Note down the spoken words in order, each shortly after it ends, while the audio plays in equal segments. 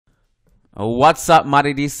What's up,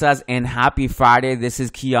 Madridistas, and happy Friday. This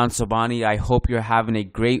is Kiyan Sobhani. I hope you're having a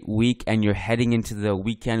great week and you're heading into the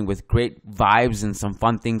weekend with great vibes and some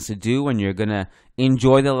fun things to do, and you're going to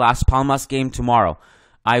enjoy the Las Palmas game tomorrow.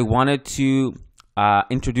 I wanted to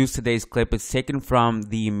introduce today's clip. It's taken from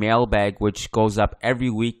the mailbag, which goes up every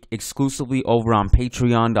week exclusively over on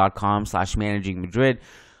patreon.com/Managing Madrid.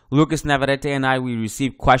 Lucas Navarrete and I, we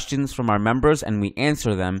receive questions from our members and we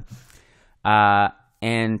answer them.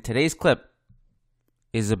 And today's clip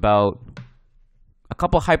is about a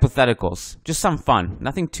couple hypotheticals, just some fun,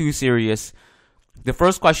 nothing too serious. The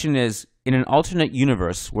first question is, in an alternate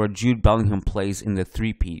universe where Jude Bellingham plays in the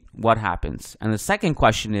three-peat, what happens? And the second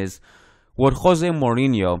question is, would Jose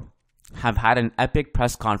Mourinho have had an epic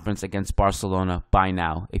press conference against Barcelona by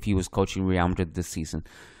now if he was coaching Real Madrid this season?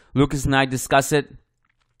 Lucas and I discuss it.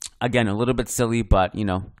 Again, a little bit silly, but,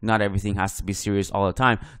 not everything has to be serious all the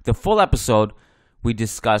time. The full episode, we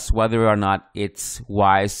discuss whether or not it's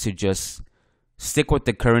wise to just stick with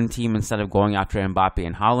the current team instead of going after Mbappe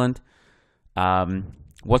and Haaland.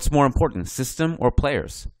 What's more important, system or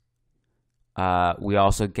players? We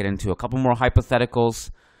also get into a couple more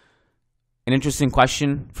hypotheticals. An interesting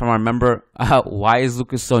question from our member, why is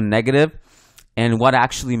Lucas so negative? And what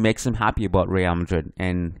actually makes him happy about Real Madrid?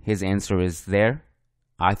 And his answer is there.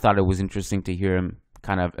 I thought it was interesting to hear him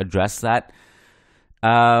kind of address that.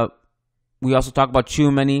 We also talk about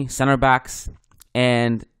Tchouaméni, center backs,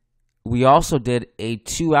 and we also did a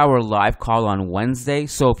 2-hour live call on Wednesday.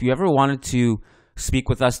 So if you ever wanted to speak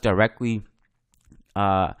with us directly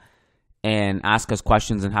and ask us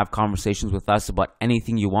questions and have conversations with us about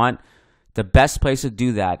anything you want, the best place to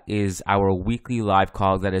do that is our weekly live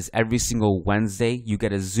call. That is every single Wednesday. You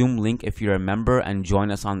get a Zoom link if you're a member and join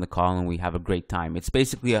us on the call, and we have a great time. It's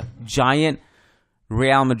basically a giant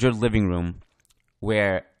Real Madrid living room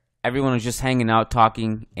where everyone is just hanging out,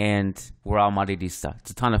 talking, and we're all Madridista.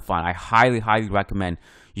 It's a ton of fun. I highly, highly recommend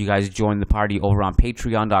you guys join the party over on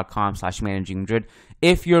patreon.com/Managing Madrid.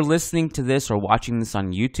 If you're listening to this or watching this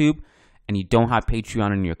on YouTube and you don't have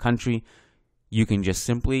Patreon in your country, you can just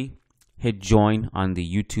simply hit join on the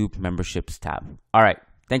YouTube memberships tab. All right.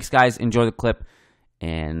 Thanks, guys. Enjoy the clip,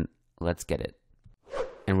 and let's get it.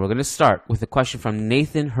 And we're going to start with a question from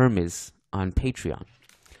Nathan Hermes on Patreon.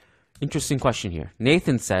 Interesting question here.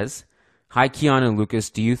 Nathan says, hi, Kiyan and Lucas.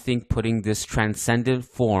 Do you think putting this transcendent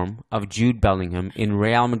form of Jude Bellingham in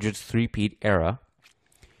Real Madrid's three-peat era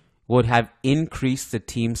would have increased the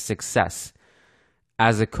team's success?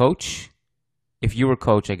 As a coach, if you were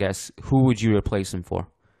coach, I guess, who would you replace him for?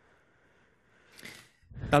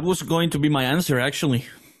 That was going to be my answer, actually.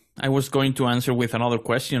 I was going to answer with another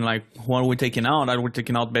question, like, who are we taking out? Are we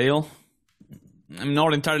taking out Bale? I'm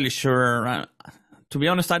not entirely sure. To be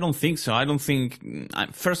honest, I don't think so.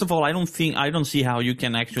 First of all, I don't see how you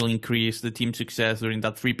can actually increase the team's success during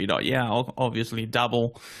that three-peat. Yeah, obviously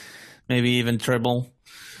double, maybe even triple.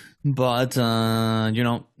 But,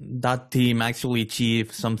 that team actually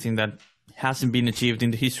achieved something that hasn't been achieved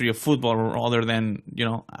in the history of football other than,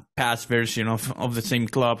 a past version of the same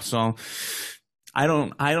club. So I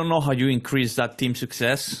don't know how you increase that team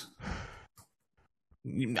success.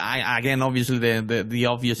 Again, obviously the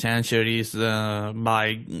obvious answer is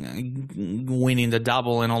by winning the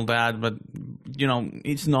double and all that, but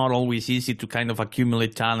it's not always easy to kind of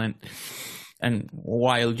accumulate talent and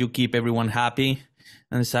while you keep everyone happy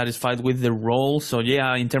and satisfied with the role. So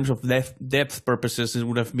yeah, in terms of depth purposes, it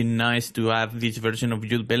would have been nice to have this version of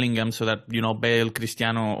Jude Bellingham so that Bale,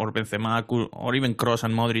 Cristiano, or Benzema or even Kroos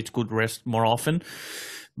and Modric could rest more often.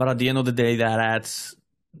 But at the end of the day, that adds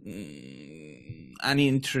an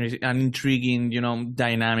intriguing,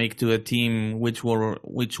 dynamic to a team which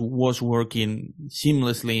was working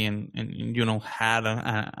seamlessly and had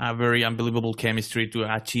a very unbelievable chemistry to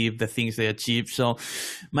achieve the things they achieved. So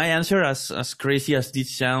my answer, as crazy as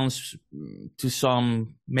this sounds to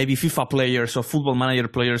some maybe FIFA players or Football Manager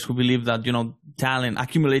players who believe that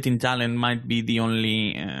accumulating talent might be the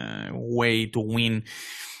only way to win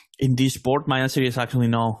in this sport, my answer is actually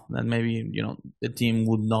no. That maybe the team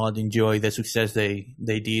would not enjoy the success they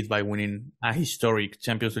did by winning a historic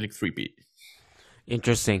Champions League three-peat.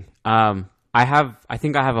 Interesting. I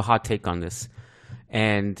think I have a hot take on this,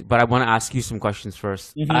 but I want to ask you some questions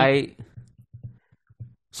first. Mm-hmm.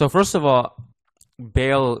 So first of all,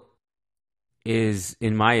 Bale is,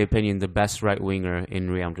 in my opinion, the best right winger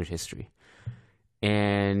in Real Madrid history.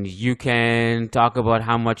 And you can talk about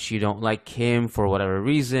how much you don't like him for whatever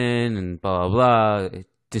reason and blah, blah, blah.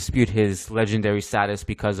 Dispute his legendary status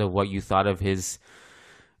because of what you thought of his...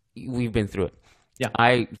 We've been through it. Yeah.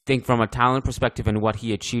 I think from a talent perspective and what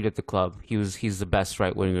he achieved at the club, he's the best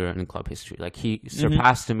right winger in club history. Like he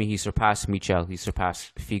surpassed he surpassed Michel, he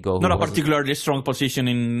surpassed Figo. Not a particularly strong position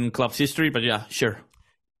in club's history, but yeah, sure.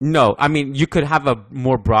 No, I mean you could have a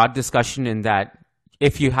more broad discussion in that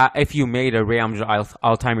if you made a Real Madrid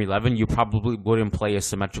all-time 11, you probably wouldn't play a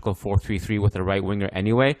symmetrical 4-3-3 with a right winger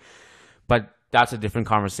anyway. But that's a different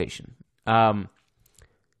conversation. So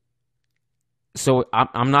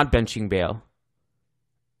I'm not benching Bale.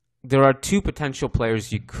 There are two potential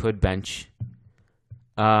players you could bench.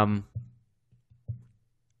 I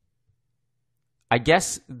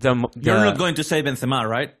guess you're not going to say Benzema,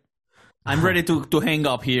 right? I'm ready to hang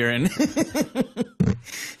up here and.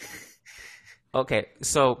 Okay,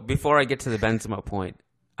 so before I get to the Benzema point,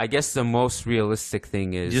 I guess the most realistic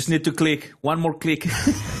thing is... You just need to click. One more click.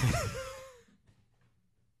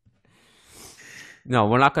 No,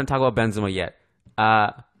 we're not going to talk about Benzema yet.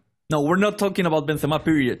 No, we're not talking about Benzema,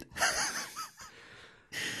 period.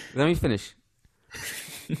 Let me finish.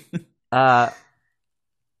 There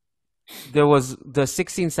was the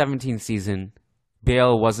 16-17 season.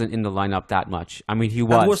 Bale wasn't in the lineup that much. I mean, he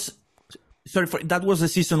was. That was the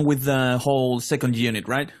season with the whole second unit,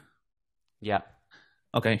 right? Yeah.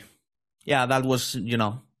 Okay. Yeah, that was,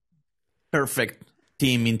 perfect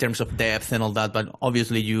team in terms of depth and all that, but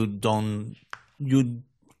obviously you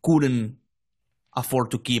couldn't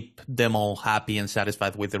afford to keep them all happy and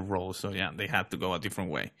satisfied with their roles. So yeah, they had to go a different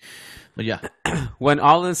way. But yeah. When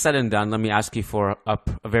all is said and done, let me ask you for a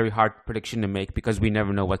very hard prediction to make because we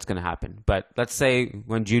never know what's going to happen. But let's say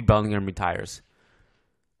when Jude Bellingham retires,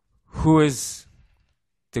 who is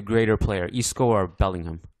the greater player, Isco or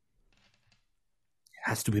Bellingham? It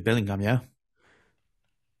has to be Bellingham, yeah.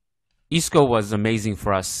 Isco was amazing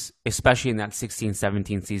for us, especially in that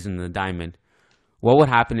 16-17 season in the Diamond. What would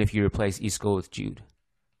happen if you replace Isco with Jude?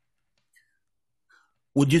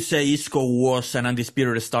 Would you say Isco was an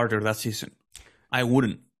undisputed starter that season? I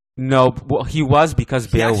wouldn't. No, well, he was because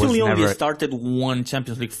Bale was never... He actually only started one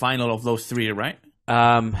Champions League final of those three, right?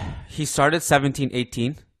 He started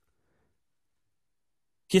 17-18.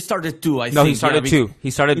 He started two, I think. No, he started two. He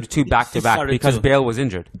started two back-to-back because Bale was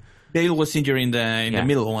injured. Bale was injured in the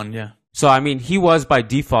middle one, yeah. So, I mean, he was by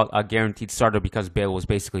default a guaranteed starter because Bale was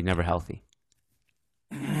basically never healthy.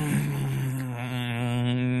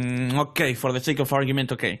 Okay, for the sake of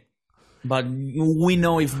argument, okay. But we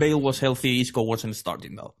know if Bale was healthy, Isco wasn't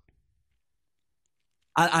starting, though.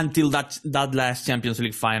 Until that last Champions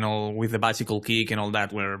League final with the bicycle kick and all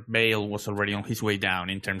that, where Bale was already on his way down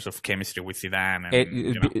in terms of chemistry with Zidane.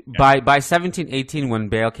 And, By 17-18, when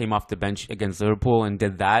Bale came off the bench against Liverpool and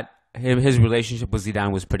did that, his relationship with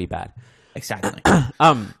Zidane was pretty bad. Exactly.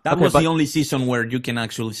 That was the only season where you can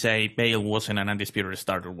actually say Bale wasn't an undisputed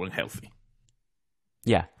starter when healthy.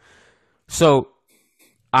 Yeah. So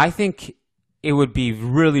I think it would be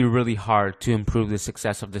really, really hard to improve the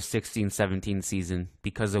success of the 16-17 season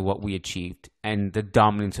because of what we achieved and the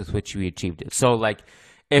dominance with which we achieved it. So, like,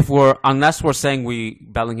 unless we're saying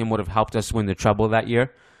Bellingham would have helped us win the treble that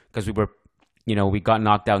year because we got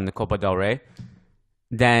knocked out in the Copa del Rey,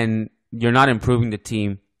 then you're not improving the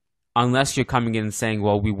team unless you're coming in and saying,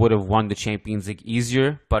 well, we would have won the Champions League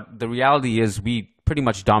easier. But the reality is we pretty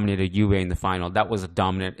much dominated Juve in the final. That was a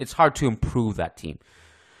dominant. It's hard to improve that team.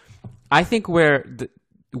 I think where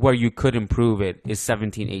you could improve it is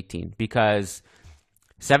 17-18 because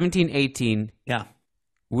 17-18, yeah,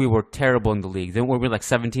 we were terrible in the league. Then we were like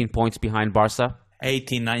 17 points behind Barca.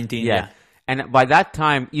 18-19, yeah. And by that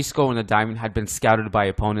time, Isco and the Diamond had been scouted by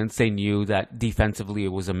opponents. They knew that defensively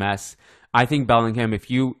it was a mess. I think Bellingham,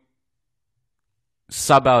 if you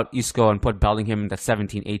sub out Isco and put Bellingham in that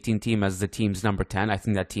 17-18 team as the team's number 10, I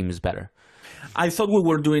think that team is better. I thought we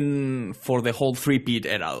were doing for the whole three-peat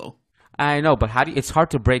era, though. I know, but it's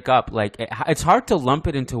hard to break up. Like, it's hard to lump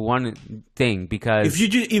it into one thing because...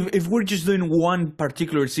 If we're just doing one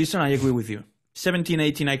particular season, I agree with you.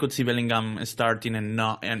 17-18, I could see Bellingham starting and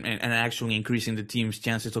actually increasing the team's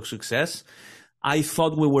chances of success. I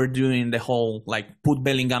thought we were doing the whole, put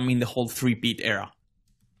Bellingham in the whole three-peat era.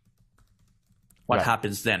 What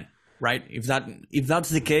happens then, right? If that's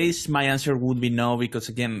the case, my answer would be no, because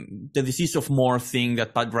again, the disease of more thing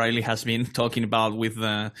that Pat Riley has been talking about with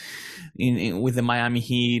the Miami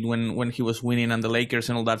Heat when he was winning and the Lakers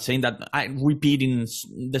and all that, saying that repeating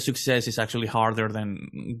the success is actually harder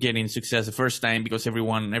than getting success the first time because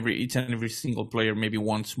each and every single player maybe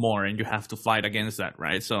wants more, and you have to fight against that,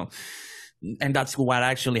 right? So. And that's what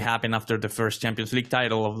actually happened after the first Champions League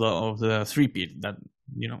title of the three-peat. That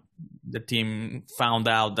the team found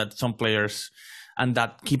out that some players and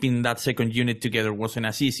that keeping that second unit together wasn't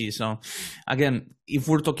as easy. So again, if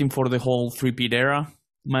we're talking for the whole three-peat era,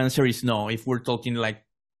 my answer is no. If we're talking like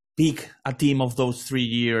pick a team of those 3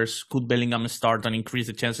 years, could Bellingham start and increase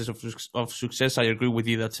the chances of success? I agree with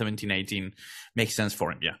you that 17-18 makes sense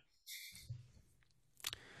for him, yeah.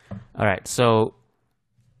 All right, so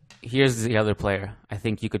here's the other player I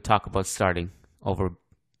think you could talk about starting over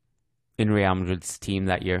in Real Madrid's team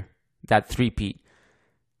that year, that three-peat.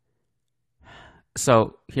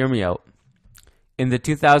 So, hear me out. In the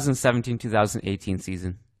 2017-2018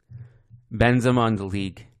 season, Benzema in the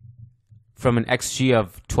league, from an XG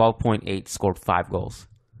of 12.8, scored 5 goals.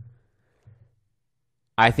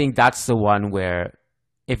 I think that's the one where,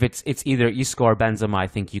 if it's either Isco or Benzema, I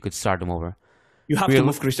think you could start him over. You have to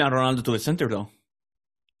move Cristiano Ronaldo to the center, though.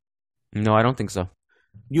 No, I don't think so.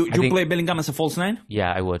 You play Bellingham as a false nine?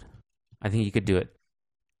 Yeah, I would. I think he could do it.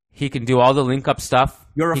 He can do all the link-up stuff.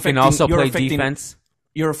 He can also play defense.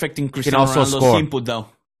 You're affecting Cristiano Ronaldo's input, though.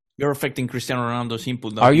 You're affecting Cristiano Ronaldo's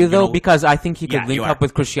input, though. Are you, though? Because I think he could link up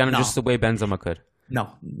with Cristiano just the way Benzema could.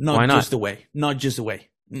 No, not just the way. Not just the way.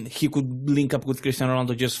 He could link up with Cristiano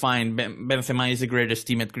Ronaldo just fine. Benzema is the greatest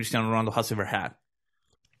teammate Cristiano Ronaldo has ever had.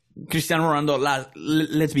 Cristiano Ronaldo,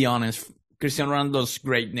 let's be honest, Cristiano Ronaldo's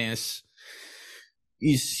greatness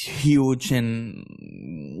is huge and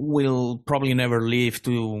will probably never live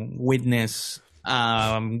to witness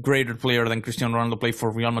a greater player than Cristiano Ronaldo play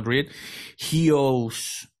for Real Madrid. He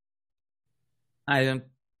owes a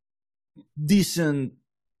decent,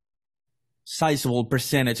 sizable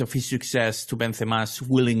percentage of his success to Benzema's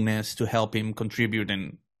willingness to help him contribute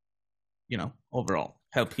and, overall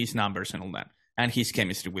help his numbers and all that. And his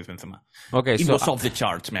chemistry with Benzema. Okay, it was off the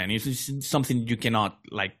charts, man. It's something you cannot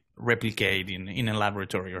replicate in a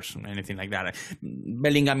laboratory or anything like that.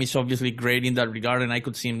 Bellingham is obviously great in that regard, and I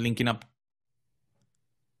could see him linking up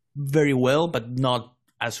very well, but not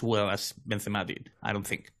as well as Benzema did, I don't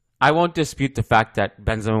think. I won't dispute the fact that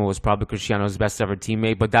Benzema was probably Cristiano's best ever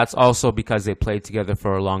teammate, but that's also because they played together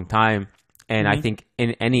for a long time. And I think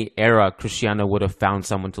in any era, Cristiano would have found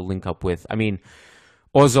someone to link up with. I mean,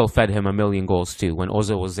 Ozil fed him 1 million goals too when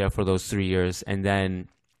Ozil was there for those 3 years. And then,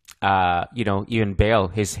 even Bale,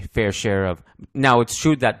 his fair share of... Now, it's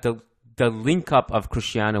true that the link up of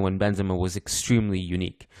Cristiano and Benzema was extremely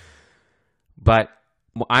unique. But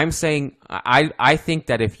I'm saying, I think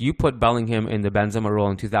that if you put Bellingham in the Benzema role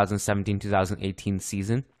in 2017-2018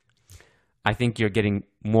 season, I think you're getting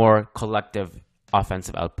more collective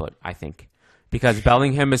offensive output, I think. Because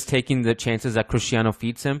Bellingham is taking the chances that Cristiano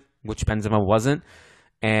feeds him, which Benzema wasn't.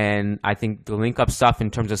 And I think the link-up stuff in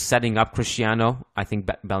terms of setting up Cristiano, I think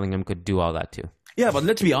Bellingham could do all that too. Yeah, but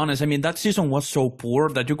let's be honest. I mean, that season was so poor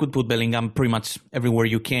that you could put Bellingham pretty much everywhere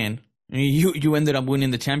you can. I mean, you ended up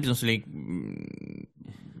winning the Champions League,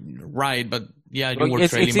 right? But yeah, you were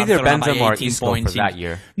trailing Barcelona by 18 points for that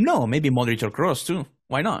year. No, maybe Modric or Kroos too.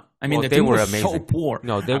 Why not? I mean, the team was amazing. So poor.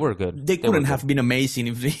 No, they were good. They couldn't have been amazing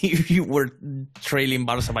if you were trailing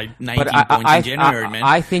Barca by 19 points in January, man.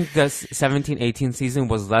 I think the 17-18 season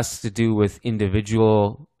was less to do with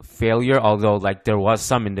individual failure, although there was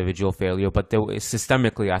some individual failure, but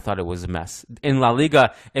systemically, I thought it was a mess. In La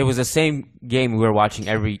Liga, it was the same game we were watching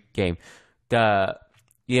every game. The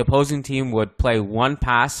opposing team would play one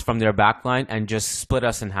pass from their back line and just split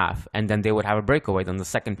us in half, and then they would have a breakaway on the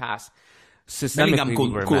second pass. Bellingham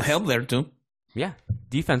could help there too. Yeah,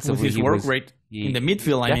 defensively, with his work rate in the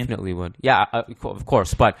midfield, definitely would. Yeah, of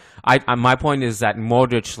course. But my point is that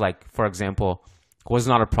Modric, for example, was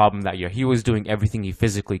not a problem that year. He was doing everything he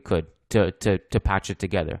physically could to patch it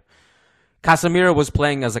together. Casemiro was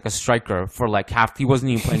playing as a striker for half. He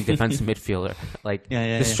wasn't even playing defensive midfielder.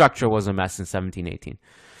 The structure was a mess in 17-18.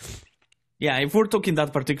 Yeah, if we're talking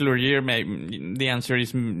that particular year, the answer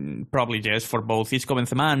is probably yes for both Isco,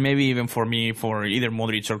 Benzema, and maybe even for me for either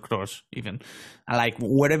Modric or Kroos. Even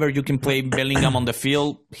wherever you can play Bellingham on the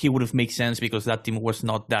field, he would have made sense because that team was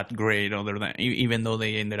not that great, even though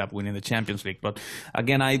they ended up winning the Champions League. But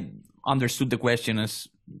again, I understood the question as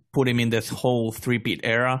put him in this whole three-peat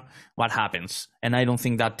era. What happens? And I don't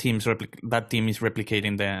think that team is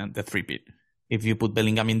replicating the three-peat. If you put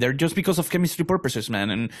Bellingham in there, just because of chemistry purposes, man.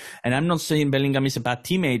 And I'm not saying Bellingham is a bad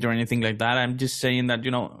teammate or anything like that. I'm just saying that,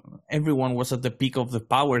 everyone was at the peak of the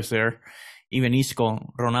powers there. Even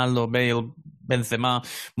Isco, Ronaldo, Bale, Benzema,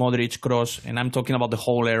 Modric, Kroos. And I'm talking about the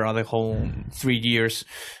whole era, the whole 3 years.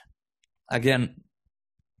 Again,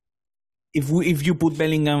 if you put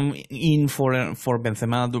Bellingham in for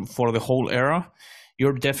Benzema for the whole era,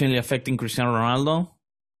 you're definitely affecting Cristiano Ronaldo.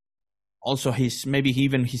 also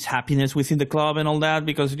even his happiness within the club and all that,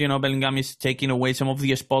 because Bellingham is taking away some of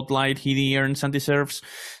the spotlight he earns and deserves.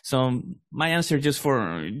 So my answer, just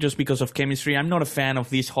because of chemistry, I'm not a fan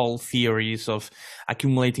of these whole theories of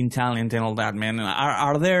accumulating talent and all that, man.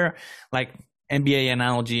 Are there, like, NBA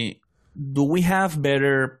analogy? Do we have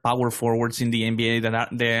better power forwards in the NBA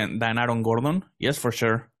than Aaron Gordon? Yes, for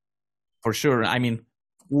sure. For sure. I mean,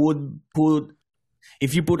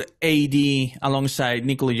 if you put AD alongside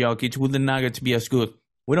Nikola Jokic, would the Nuggets be as good?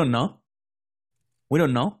 We don't know.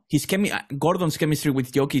 Gordon's chemistry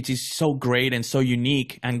with Jokic is so great and so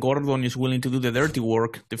unique, and Gordon is willing to do the dirty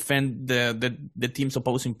work, defend the team's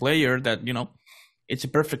opposing player, that, it's a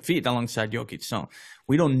perfect fit alongside Jokic. So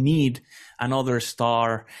we don't need another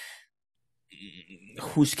star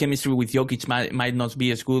whose chemistry with Jokic might not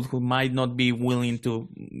be as good, who might not be willing to,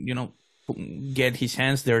 get his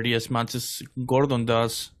hands dirty as much as Gordon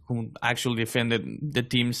does, who actually defended the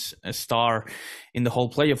team's star in the whole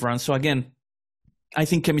playoff run. So again, I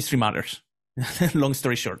think chemistry matters. Long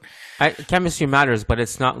story short. Chemistry matters, but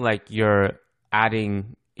it's not like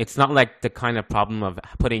it's not like the kind of problem of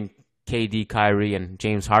putting KD, Kyrie, and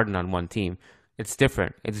James Harden on one team. It's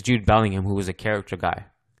different. It's Jude Bellingham, who is a character guy.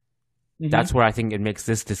 Mm-hmm. That's where I think it makes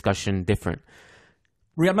this discussion different.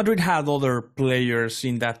 Real Madrid had other players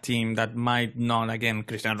in that team that might not, again,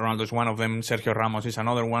 Cristiano Ronaldo is one of them, Sergio Ramos is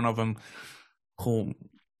another one of them, who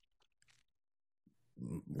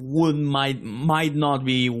might not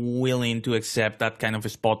be willing to accept that kind of a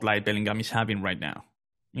spotlight Bellingham is having right now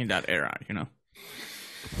in that era,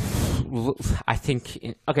 I think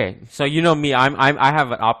okay, so me, I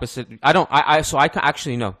have an opposite. I don't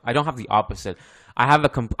have the opposite.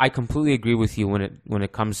 I completely agree with you when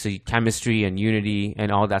it comes to chemistry and unity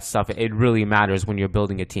and all that stuff. It really matters when you're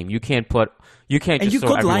building a team. You can't and you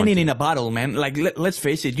got lightning in a bottle, man. Like, let's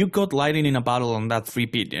face it, you got lightning in a bottle on that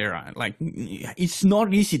three-peat era. Like, it's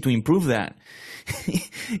not easy to improve that.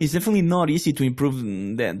 It's definitely not easy to improve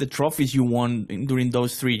the trophies you won during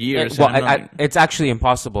those 3 years. It's actually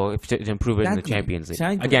impossible to improve it in the Champions League.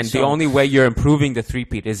 Exactly. Again, the only way you're improving the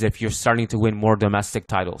three-peat is if you're starting to win more domestic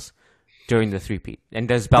titles during the three-peat. And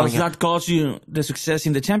does that cause you the success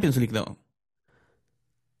in the Champions League, though?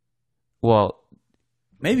 Well,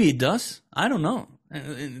 maybe it does. I don't know.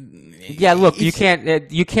 Yeah, look, you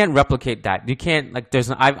can't replicate that. You can't, like,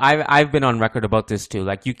 I've been on record about this too.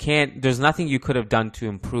 Like, there's nothing you could have done to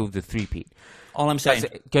improve the three-peat. All I'm saying,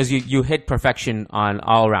 because you hit perfection on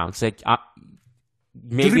all rounds. Like,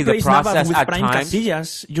 maybe the process with at Prime times.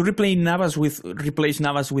 Casillas. You replace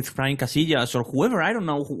Navas with Prime Casillas or whoever. I don't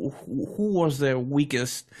know who was the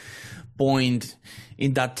weakest point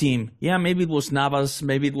in that team. Yeah, maybe it was Navas.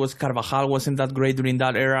 Maybe it was Carvajal. Wasn't that great during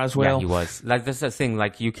that era as well? Yeah, he was. Like, that's the thing.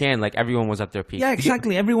 Like, everyone was at their peak. Yeah,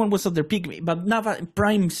 exactly. Everyone was at their peak. But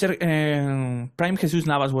Prime Jesus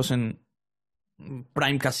Navas wasn't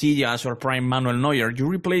Prime Casillas or Prime Manuel Neuer. You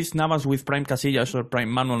replace Navas with Prime Casillas or Prime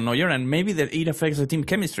Manuel Neuer, and maybe it affects the team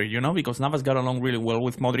chemistry, because Navas got along really well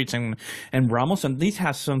with Modric and Ramos, and this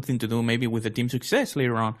has something to do maybe with the team success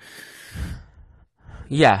later on.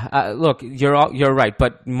 Yeah, look, you're right,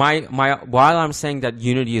 but while I'm saying that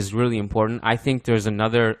unity is really important, I think there's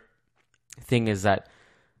another thing, is that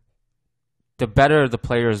the better the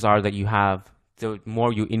players are that you have, the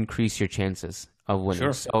more you increase your chances of winning.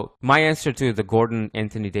 Sure. So my answer to the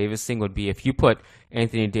Gordon-Anthony Davis thing would be, if you put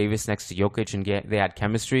Anthony Davis next to Jokic and they had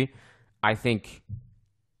chemistry, I think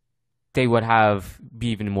they would be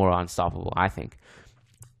even more unstoppable, I think.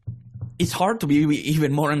 It's hard to be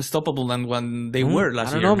even more unstoppable than when they were last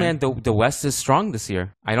year. I don't know, man. The West is strong this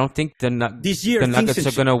year. I don't think the Nuggets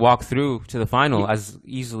are going to walk through to the final as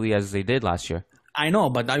easily as they did last year. I know,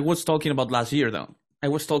 but I was talking about last year, though. I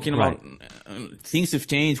was talking about things have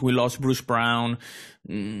changed. We lost Bruce Brown.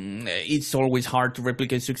 It's always hard to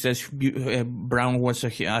replicate success. Brown was a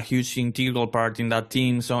huge integral part in that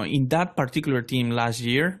team. So in that particular team last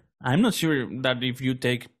year, I'm not sure that if you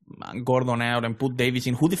take Gordon out and put Davis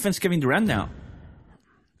in, who defends Kevin Durant now?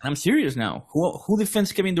 I'm serious now. Who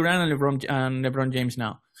defends Kevin Durant and LeBron James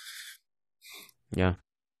now? Yeah.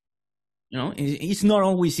 It's not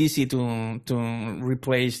always easy to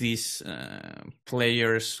replace these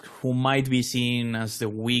players who might be seen as the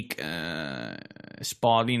weak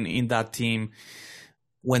spot in that team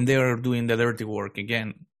when they're doing the dirty work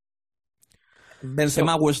again.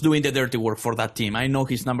 Benzema was doing the dirty work for that team. I know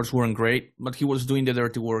his numbers weren't great, but he was doing the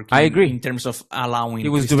dirty work. I agree. In terms of allowing he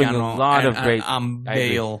was Cristiano doing a lot of great.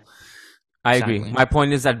 Bale. I agree. My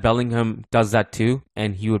point is that Bellingham does that too,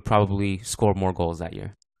 and he would probably score more goals that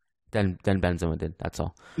year than Benzema did. That's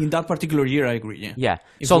all. In that particular year, I agree. Yeah. Yeah.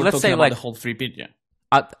 If so let's say, like, the whole three-peat, yeah.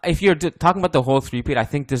 if you're talking about the whole three-peat, I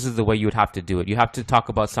think this is the way you would have to do it. You have to talk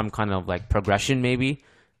about some kind of like progression maybe.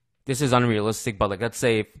 This is unrealistic, but like let's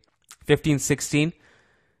say 15-16,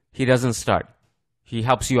 he doesn't start. He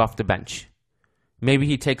helps you off the bench. Maybe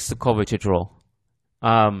he takes the Kovacic role.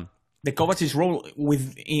 The Kovacic role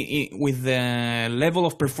with the level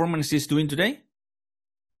of performance he's doing today,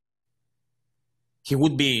 he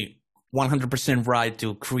would be 100% right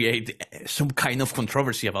to create some kind of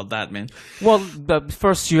controversy about that, man. Well, the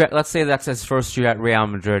first year, let's say that's his first year at Real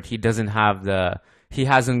Madrid. He doesn't have he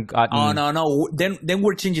hasn't gotten. Oh no. Then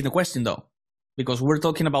we're changing the question though, because we're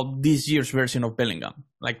talking about this year's version of Bellingham,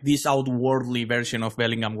 like this outwardly version of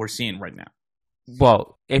Bellingham we're seeing right now.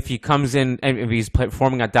 Well, if he comes in and if he's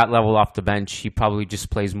performing at that level off the bench, he probably just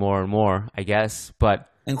plays more and more, I guess.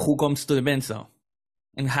 And who comes to the bench though,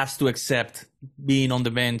 and has to accept being on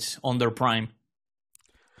the bench on their prime?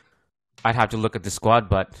 I'd have to look at the squad,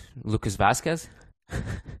 but Lucas Vazquez?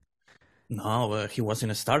 No, he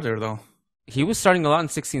wasn't a starter though. He was starting a lot in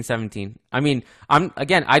 16-17. I mean,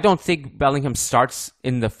 I don't think Bellingham starts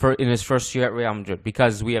in his first year at Real Madrid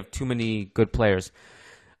because we have too many good players.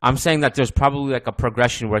 I'm saying that there's probably like a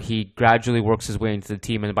progression where he gradually works his way into the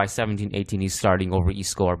team, and by 17-18 he's starting over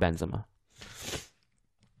Isco or Benzema.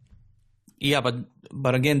 Yeah,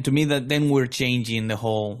 but again, to me, that then we're changing the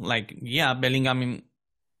whole, like, yeah, Bellingham,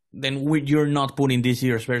 you're not putting this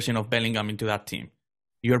year's version of Bellingham into that team.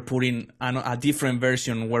 You're putting a different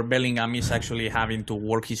version where Bellingham is actually having to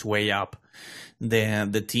work his way up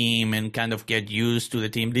the team and kind of get used to the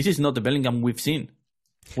team. This is not the Bellingham we've seen.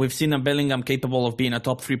 We've seen a Bellingham capable of being a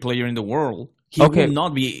top 3 player in the world. He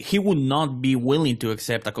would not be willing to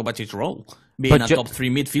accept a Kovacic role, being a top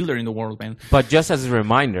 3 midfielder in the world, man. But just as a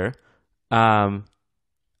reminder, when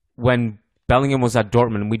Bellingham was at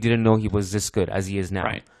Dortmund, we didn't know he was this good as he is now.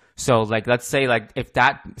 Right. So, like, let's say, like, if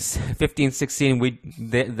that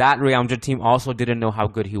 15-16, that Real Madrid team also didn't know how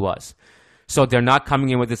good he was. So they're not coming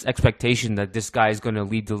in with this expectation that this guy is going to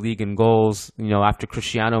lead the league in goals, after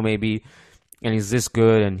Cristiano maybe, and he's this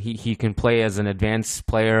good, and he can play as an advanced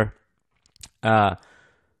player.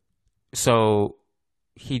 So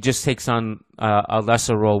he just takes on a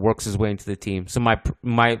lesser role, works his way into the team. So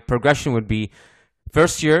my progression would be,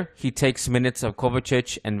 first year, he takes minutes of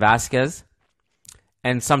Kovacic and Vazquez.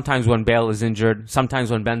 And sometimes when Bale is injured, sometimes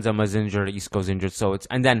when Benzema is injured, Isco's injured.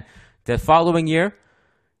 And then the following year,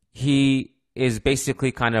 he is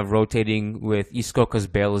basically kind of rotating with Isco because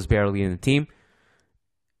Bale is barely in the team.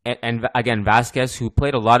 And again, Vazquez, who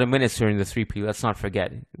played a lot of minutes during the 3P, let's not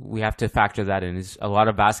forget. We have to factor that in. It's a lot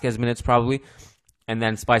of Vazquez minutes probably. And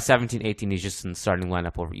then by 17-18, he's just in the starting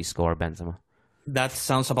lineup over Isco or Benzema. That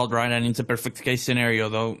sounds about right, and it's a perfect case scenario,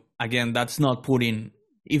 though. Again, that's not putting...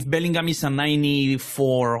 If Bellingham is a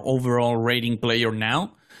 94 overall rating player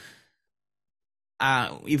now,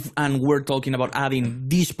 and we're talking about adding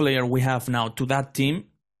this player we have now to that team,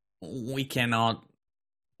 we cannot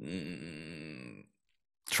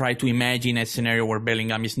try to imagine a scenario where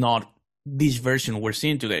Bellingham is not this version we're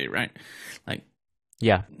seeing today, right? Like,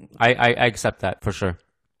 yeah, I accept that for sure.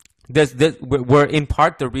 We're in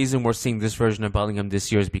part the reason we're seeing this version of Bellingham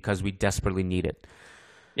this year is because we desperately need it.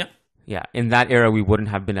 Yeah, in that era, we wouldn't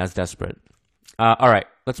have been as desperate. All right,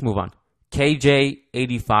 let's move on.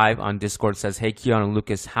 KJ85 on Discord says, hey, Kiyan and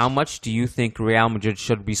Lucas, how much do you think Real Madrid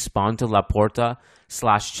should respond to Laporta /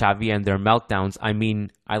 Xavi and their meltdowns? I mean,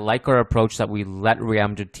 I like our approach that we let Real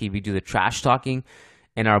Madrid TV do the trash talking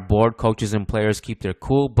and our board coaches and players keep their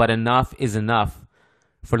cool, but enough is enough.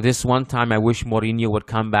 For this one time, I wish Mourinho would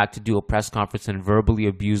come back to do a press conference and verbally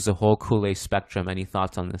abuse the whole Kool-Aid spectrum. Any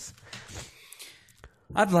thoughts on this?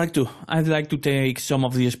 I'd like to take some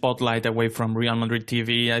of the spotlight away from Real Madrid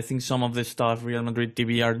TV. I think some of the stuff Real Madrid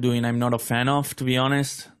TV are doing, I'm not a fan of, to be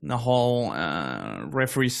honest. The whole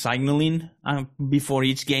referee signaling before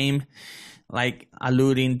each game, like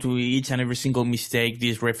alluding to each and every single mistake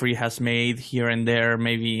this referee has made here and there,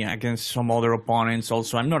 maybe against some other opponents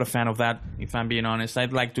also. I'm not a fan of that, if I'm being honest.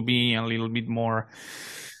 I'd like to be a little bit more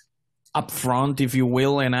upfront, if you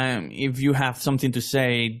will, and if you have something to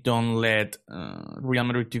say, don't let Real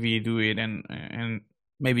Madrid TV do it, and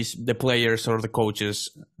maybe the players or the coaches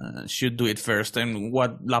should do it first. And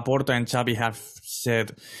what Laporta and Xavi have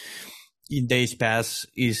said in days past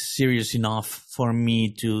is serious enough for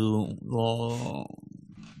me to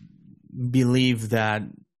believe that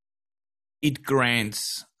it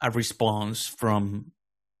grants a response from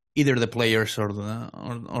either the players or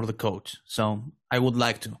the coach. So I would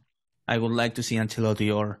like to see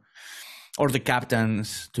Ancelotti or the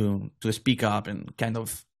captains to speak up and kind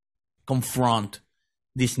of confront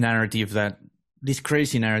this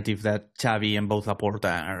crazy narrative that Xavi and both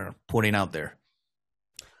Laporta are putting out there.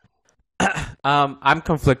 I'm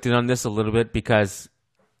conflicted on this a little bit because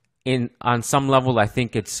on some level, I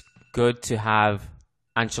think it's good to have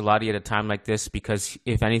Ancelotti at a time like this because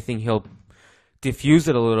if anything, he'll diffuse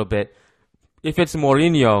it a little bit. If it's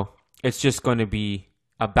Mourinho, it's just going to be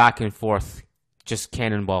a back and forth, just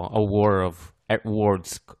cannonball, a war of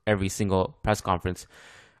words every single press conference.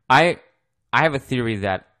 I have a theory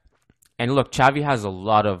that, and look, Xavi has a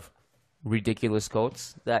lot of ridiculous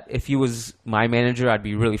quotes that if he was my manager, I'd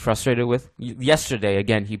be really frustrated with. Yesterday,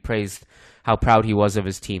 again, he praised how proud he was of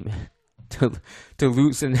his team to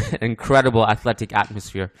lose an incredible athletic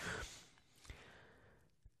atmosphere.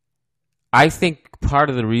 I think part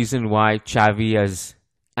of the reason why Xavi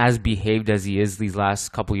has behaved as he is these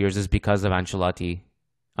last couple years is because of Ancelotti.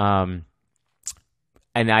 And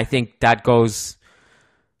I think that goes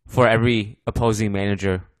for every opposing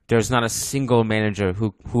manager. There's not a single manager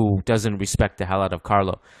who doesn't respect the hell out of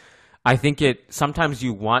Carlo. I think sometimes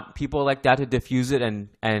you want people like that to diffuse it,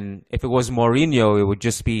 and if it was Mourinho, it would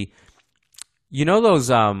just be, you know, those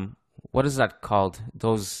what is that called?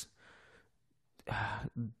 Those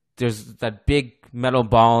there's that big metal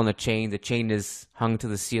ball on a chain. The chain is hung to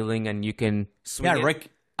the ceiling, and you can swing it.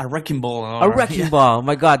 A wrecking ball. A wrecking ball. Oh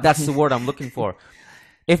my God, that's the word I'm looking for.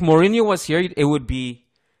 If Mourinho was here, it would be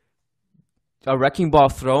a wrecking ball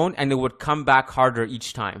thrown, and it would come back harder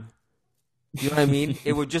each time. You know what I mean?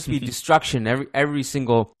 It would just be destruction every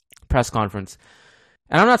single press conference.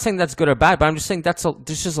 And I'm not saying that's good or bad, but I'm just saying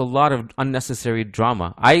there's just a lot of unnecessary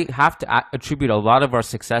drama. I have to attribute a lot of our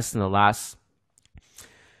success in the last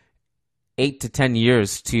 8 to 10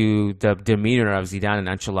 years to the demeanor of Zidane and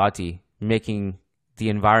Ancelotti, making the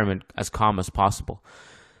environment as calm as possible.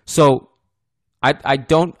 So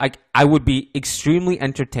I would be extremely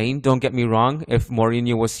entertained, don't get me wrong, if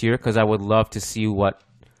Mourinho was here, because I would love to see what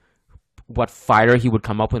fire he would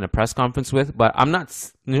come up in a press conference with, but I'm not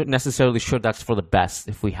necessarily sure that's for the best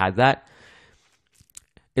if we had that.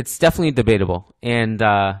 It's definitely debatable, and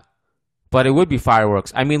but it would be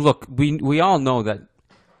fireworks. I mean, look, we all know that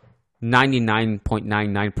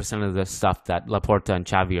 99.99% of the stuff that Laporta and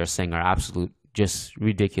Xavi are saying are absolute, just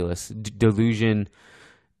ridiculous, delusion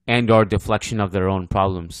and or deflection of their own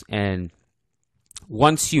problems. And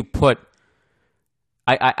once you put,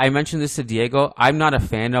 I mentioned this to Diego, I'm not a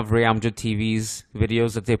fan of Real Madrid TV's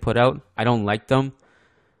videos that they put out. I don't like them.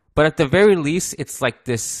 But at the very least, it's like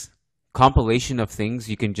this compilation of things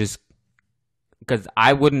you can just, because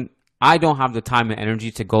I don't have the time and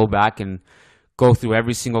energy to go back and go through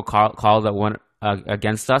every single call that went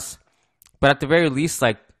against us. But at the very least,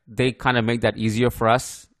 like, they kind of make that easier for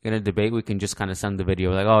us. In a debate, we can just kind of send the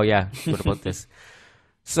video like, oh yeah, what about this?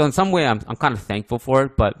 So in some way, I'm kind of thankful for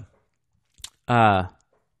it. But I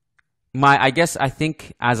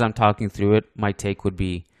think as I'm talking through it, my take would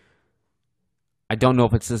be, I don't know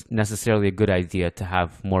if it's necessarily a good idea to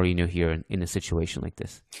have Mourinho here in a situation like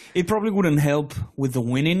this. It probably wouldn't help with the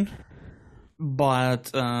winning, but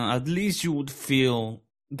at least you would feel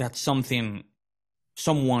that someone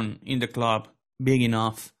in the club big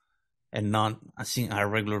enough and not a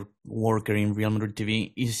regular worker in Real Madrid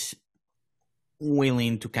TV is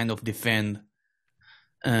willing to kind of defend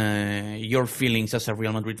your feelings as a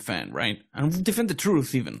Real Madrid fan, right? And defend the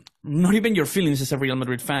truth even. Not even your feelings as a Real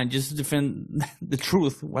Madrid fan, just defend the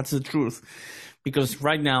truth. What's the truth? Because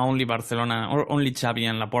right now only Barcelona or only Xavi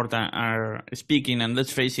and Laporta are speaking, and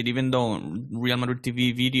let's face it, even though Real Madrid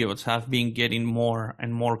TV videos have been getting more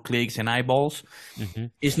and more clicks and eyeballs,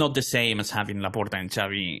 it's not the same as having Laporta and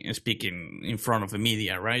Xavi speaking in front of the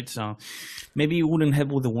media, right? So maybe it wouldn't help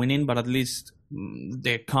with the winning, but at least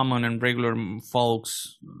the common and regular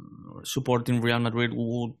folks supporting Real Madrid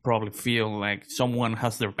would probably feel like someone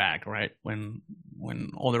has their back, right? When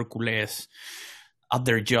other culés at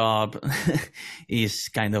their job is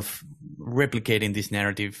kind of replicating this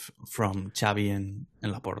narrative from Xavi and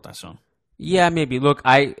Laporta. So yeah, maybe. Look,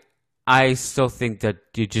 I still think that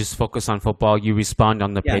you just focus on football. You respond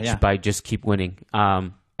on the pitch by just keep winning.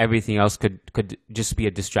 Everything else could just be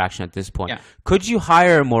a distraction at this point. Yeah. Could you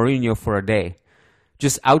hire Mourinho for a day?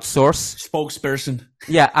 Just outsource spokesperson.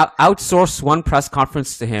 Yeah, outsource one press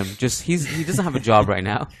conference to him. Just he doesn't have a job right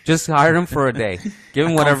now. Just hire him for a day. Give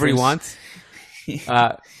him whatever he wants.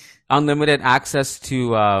 Unlimited access to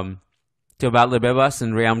Valdebebas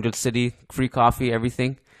in Real Madrid City, free coffee,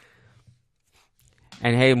 everything.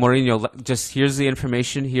 And hey, Mourinho, just here's the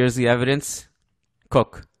information, here's the evidence.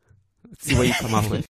 Cook. Let's see what you come up with.